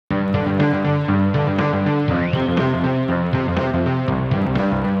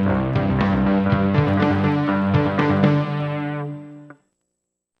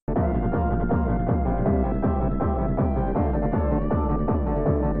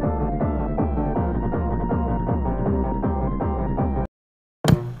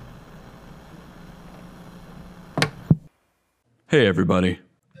Hey everybody.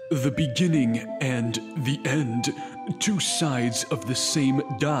 The beginning and the end, two sides of the same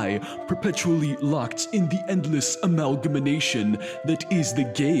die, perpetually locked in the endless amalgamation that is the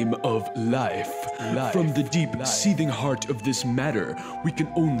game of life. From the deep, seething heart of this matter, we can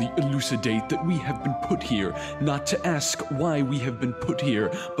only elucidate that we have been put here, not to ask why we have been put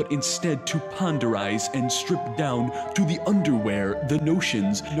here, but instead to ponderize and strip down to the underwear the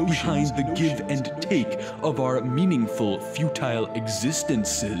notions behind the give and take of our meaningful, futile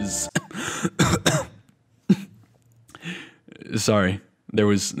existences. Sorry, there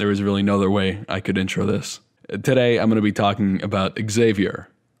was really no other way I could intro this. Today I'm going to be talking about Xavier,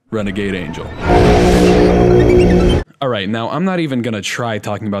 Renegade Angel. Alright, now I'm not even going to try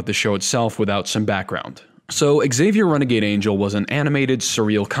talking about the show itself without some background. So, Xavier Renegade Angel was an animated,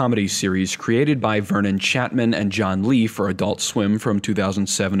 surreal comedy series created by Vernon Chatman and John Lee for Adult Swim from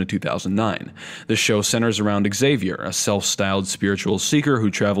 2007 to 2009. The show centers around Xavier, a self-styled spiritual seeker who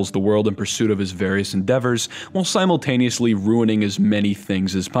travels the world in pursuit of his various endeavors, while simultaneously ruining as many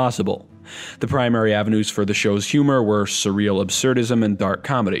things as possible. The primary avenues for the show's humor were surreal absurdism and dark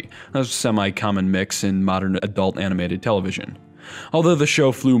comedy, a semi-common mix in modern adult animated television. Although the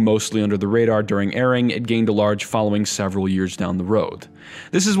show flew mostly under the radar during airing, it gained a large following several years down the road.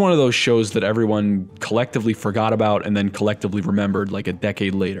 This is one of those shows that everyone collectively forgot about and then collectively remembered like a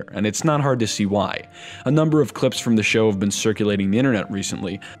decade later, and it's not hard to see why. A number of clips from the show have been circulating the internet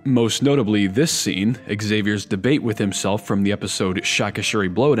recently, most notably this scene, Xavier's debate with himself from the episode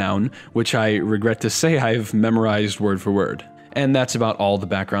Shakashuri Blowdown, which I regret to say I've memorized word for word. And that's about all the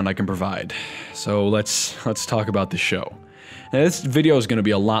background I can provide. So let's talk about the show. Now, this video is going to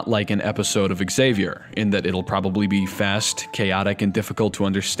be a lot like an episode of Xavier, in that it'll probably be fast, chaotic, and difficult to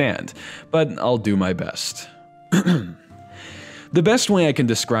understand, but I'll do my best. The best way I can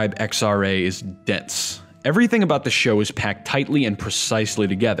describe XRA is dense. Everything about the show is packed tightly and precisely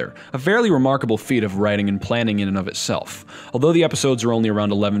together, a fairly remarkable feat of writing and planning in and of itself. Although the episodes are only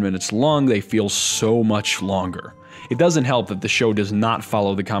around 11 minutes long, they feel so much longer. It doesn't help that the show does not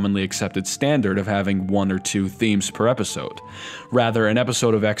follow the commonly accepted standard of having 1 or 2 themes per episode. Rather, an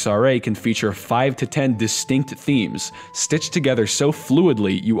episode of XRA can feature 5 to 10 distinct themes, stitched together so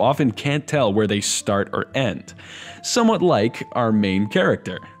fluidly you often can't tell where they start or end. Somewhat like our main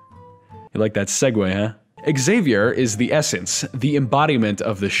character. You like that segue, huh? Xavier is the essence, the embodiment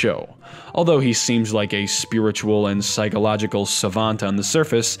of the show. Although he seems like a spiritual and psychological savant on the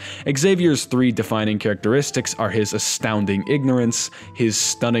surface, Xavier's 3 defining characteristics are his astounding ignorance, his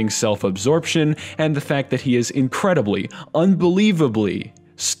stunning self-absorption, and the fact that he is incredibly, unbelievably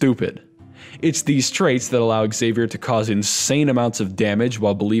stupid. It's these traits that allow Xavier to cause insane amounts of damage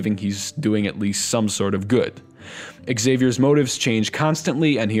while believing he's doing at least some sort of good. Xavier's motives change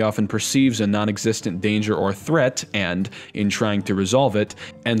constantly, and he often perceives a non-existent danger or threat and, in trying to resolve it,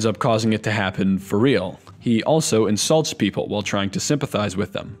 ends up causing it to happen for real. He also insults people while trying to sympathize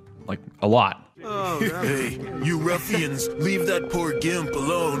with them. Like, a lot. Oh, hey, you ruffians, leave that poor Gimp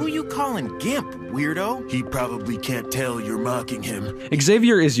alone. Who you calling Gimp, weirdo? He probably can't tell you're mocking him.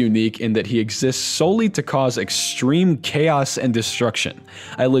 Xavier is unique in that he exists solely to cause extreme chaos and destruction.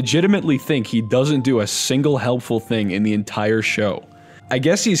 I legitimately think he doesn't do a single helpful thing in the entire show. I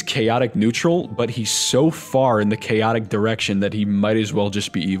guess he's chaotic neutral, but he's so far in the chaotic direction that he might as well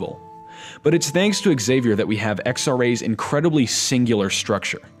just be evil. But it's thanks to Xavier that we have XRA's incredibly singular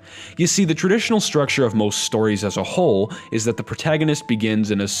structure. You see, the traditional structure of most stories as a whole is that the protagonist begins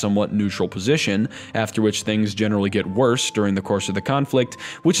in a somewhat neutral position, after which things generally get worse during the course of the conflict,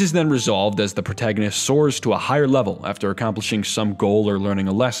 which is then resolved as the protagonist soars to a higher level after accomplishing some goal or learning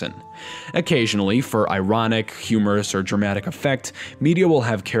a lesson. Occasionally, for ironic, humorous, or dramatic effect, media will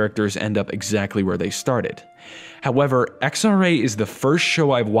have characters end up exactly where they started. However, XRA is the first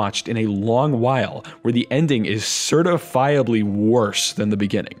show I've watched in a long while where the ending is certifiably worse than the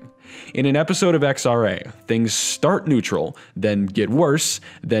beginning. In an episode of XRA, things start neutral, then get worse,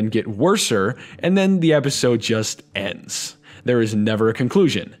 then get worser, and then the episode just ends. There is never a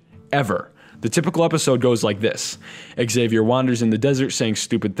conclusion. Ever. The typical episode goes like this. Xavier wanders in the desert saying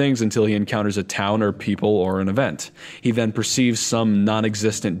stupid things until he encounters a town or people or an event. He then perceives some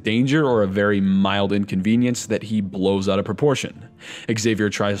non-existent danger or a very mild inconvenience that he blows out of proportion. Xavier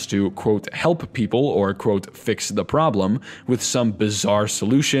tries to, quote, help people or, quote, fix the problem with some bizarre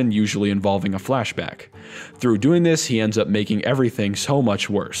solution, usually involving a flashback. Through doing this, he ends up making everything so much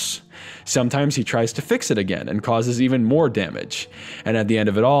worse. Sometimes he tries to fix it again and causes even more damage. And at the end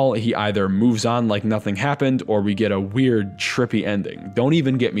of it all, he either moves on like nothing happened or we get a weird, trippy ending. Don't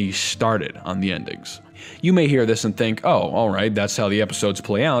even get me started on the endings. You may hear this and think, oh, alright, that's how the episodes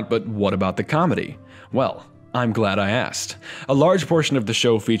play out, but what about the comedy? Well, I'm glad I asked. A large portion of the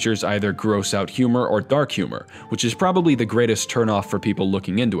show features either gross-out humor or dark humor, which is probably the greatest turnoff for people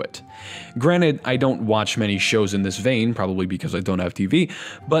looking into it. Granted, I don't watch many shows in this vein, probably because I don't have TV,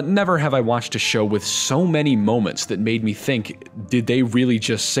 but never have I watched a show with so many moments that made me think, did they really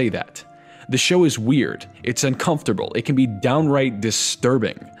just say that? The show is weird, it's uncomfortable, it can be downright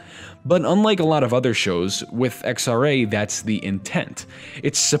disturbing. But unlike a lot of other shows, with XRA that's the intent.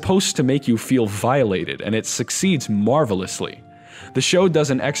 It's supposed to make you feel violated, and it succeeds marvelously. The show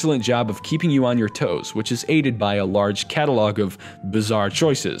does an excellent job of keeping you on your toes, which is aided by a large catalog of bizarre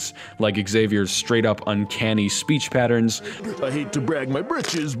choices, like Xavier's straight-up uncanny speech patterns. I hate to brag my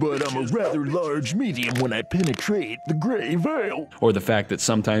britches, but I'm a rather large medium when I penetrate the gray veil. Or the fact that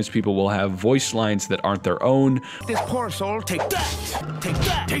sometimes people will have voice lines that aren't their own. This poor soul, take that! Take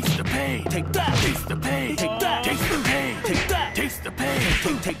that! Taste the pain! Take that! Taste the pain! Take that! Taste the pain! Take that! Taste the pain!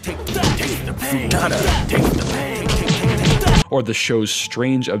 Take that! Taste the pain! Taste the pain! Or the show's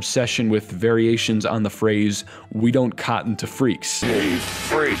strange obsession with variations on the phrase, "We don't cotton to freaks." Hey,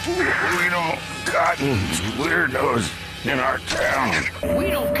 freak, we don't cotton to weirdos in our town.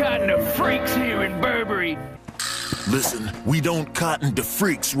 We don't cotton to freaks here in Burberry. Listen, we don't cotton to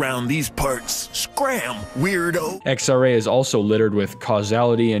freaks round these parts. Scram, weirdo. XRA is also littered with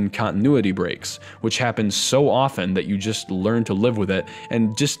causality and continuity breaks, which happen so often that you just learn to live with it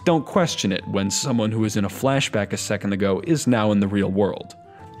and just don't question it when someone who was in a flashback a second ago is now in the real world.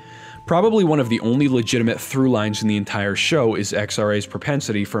 Probably one of the only legitimate through lines in the entire show is XRA's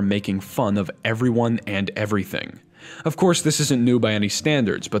propensity for making fun of everyone and everything. Of course, this isn't new by any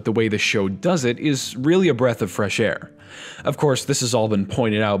standards, but the way the show does it is really a breath of fresh air. Of course, this has all been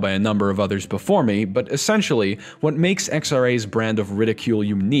pointed out by a number of others before me, but essentially, what makes XRA's brand of ridicule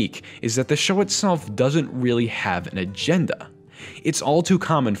unique is that the show itself doesn't really have an agenda. It's all too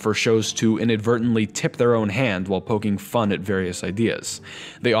common for shows to inadvertently tip their own hand while poking fun at various ideas.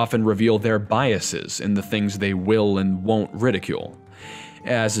 They often reveal their biases in the things they will and won't ridicule.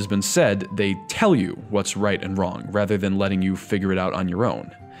 As has been said, they tell you what's right and wrong, rather than letting you figure it out on your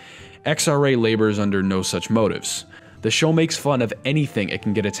own. XRA labors under no such motives. The show makes fun of anything it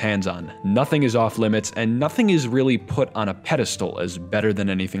can get its hands on. Nothing is off limits, and nothing is really put on a pedestal as better than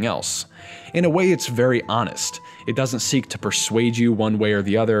anything else. In a way, it's very honest. It doesn't seek to persuade you one way or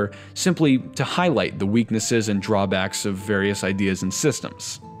the other, simply to highlight the weaknesses and drawbacks of various ideas and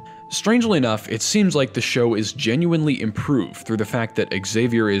systems. Strangely enough, it seems like the show is genuinely improved through the fact that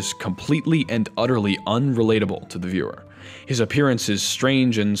Xavier is completely and utterly unrelatable to the viewer. His appearance is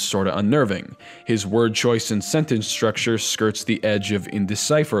strange and sorta unnerving. His word choice and sentence structure skirts the edge of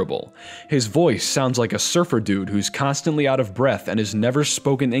indecipherable. His voice sounds like a surfer dude who's constantly out of breath and has never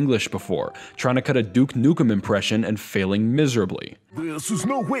spoken English before, trying to cut a Duke Nukem impression and failing miserably. This is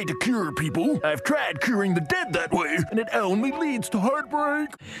no way to cure people. I've tried curing the dead that way, and it only leads to heartbreak.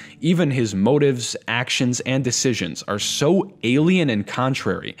 Even his motives, actions, and decisions are so alien and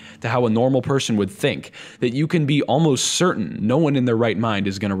contrary to how a normal person would think that you can be almost certain no one in their right mind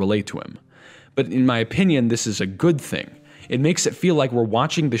is going to relate to him. But in my opinion, this is a good thing. It makes it feel like we're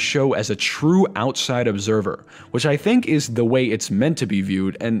watching the show as a true outside observer, which I think is the way it's meant to be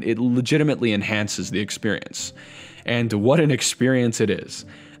viewed, and it legitimately enhances the experience. And what an experience it is.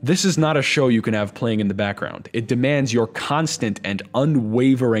 This is not a show you can have playing in the background. It demands your constant and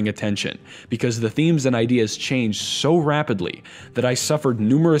unwavering attention, because the themes and ideas change so rapidly that I suffered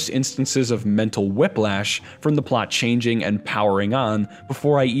numerous instances of mental whiplash from the plot changing and powering on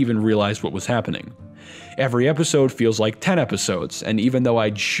before I even realized what was happening. Every episode feels like 10 episodes, and even though I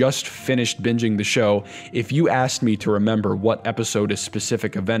just finished binging the show, if you asked me to remember what episode a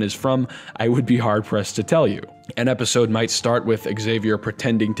specific event is from, I would be hard-pressed to tell you. An episode might start with Xavier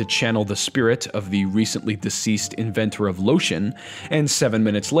pretending to channel the spirit of the recently deceased inventor of lotion, and 7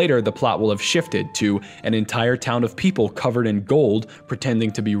 minutes later the plot will have shifted to an entire town of people covered in gold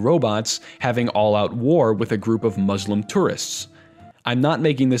pretending to be robots having all-out war with a group of Muslim tourists. I'm not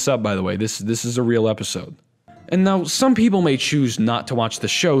making this up, by the way, this is a real episode. And now, some people may choose not to watch the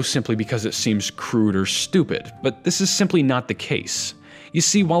show simply because it seems crude or stupid, but this is simply not the case. You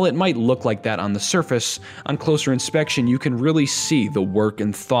see, while it might look like that on the surface, on closer inspection you can really see the work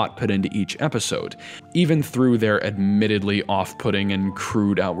and thought put into each episode, even through their admittedly off-putting and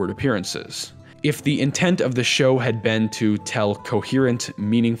crude outward appearances. If the intent of the show had been to tell coherent,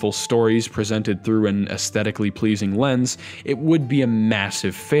 meaningful stories presented through an aesthetically pleasing lens, it would be a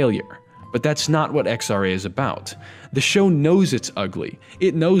massive failure. But that's not what XRA is about. The show knows it's ugly.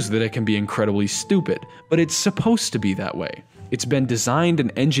 It knows that it can be incredibly stupid, but it's supposed to be that way. It's been designed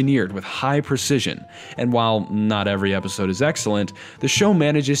and engineered with high precision, and while not every episode is excellent, the show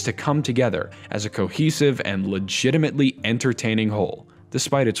manages to come together as a cohesive and legitimately entertaining whole,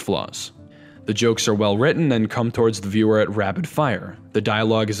 despite its flaws. The jokes are well written and come towards the viewer at rapid fire. The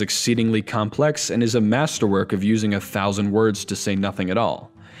dialogue is exceedingly complex and is a masterwork of using 1,000 words to say nothing at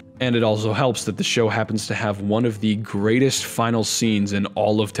all. And it also helps that the show happens to have one of the greatest final scenes in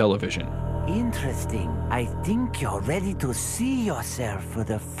all of television. Interesting. I think you're ready to see yourself for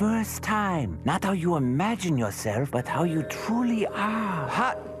the first time. Not how you imagine yourself, but how you truly are.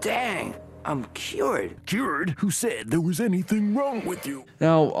 Hot dang! I'm cured. Cured? Who said there was anything wrong with you?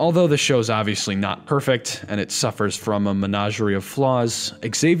 Now, although the show's obviously not perfect, and it suffers from a menagerie of flaws,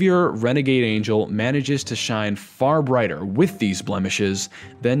 Xavier Renegade Angel manages to shine far brighter with these blemishes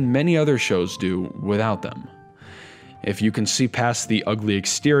than many other shows do without them. If you can see past the ugly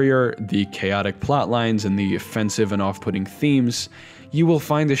exterior, the chaotic plotlines, and the offensive and off-putting themes, you will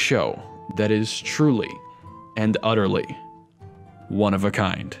find a show that is truly and utterly one of a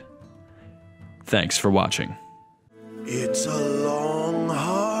kind. Thanks for watching. It's a long,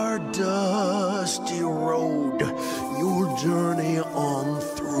 hard, dusty road you'll journey on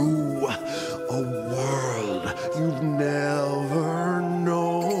through, a world you've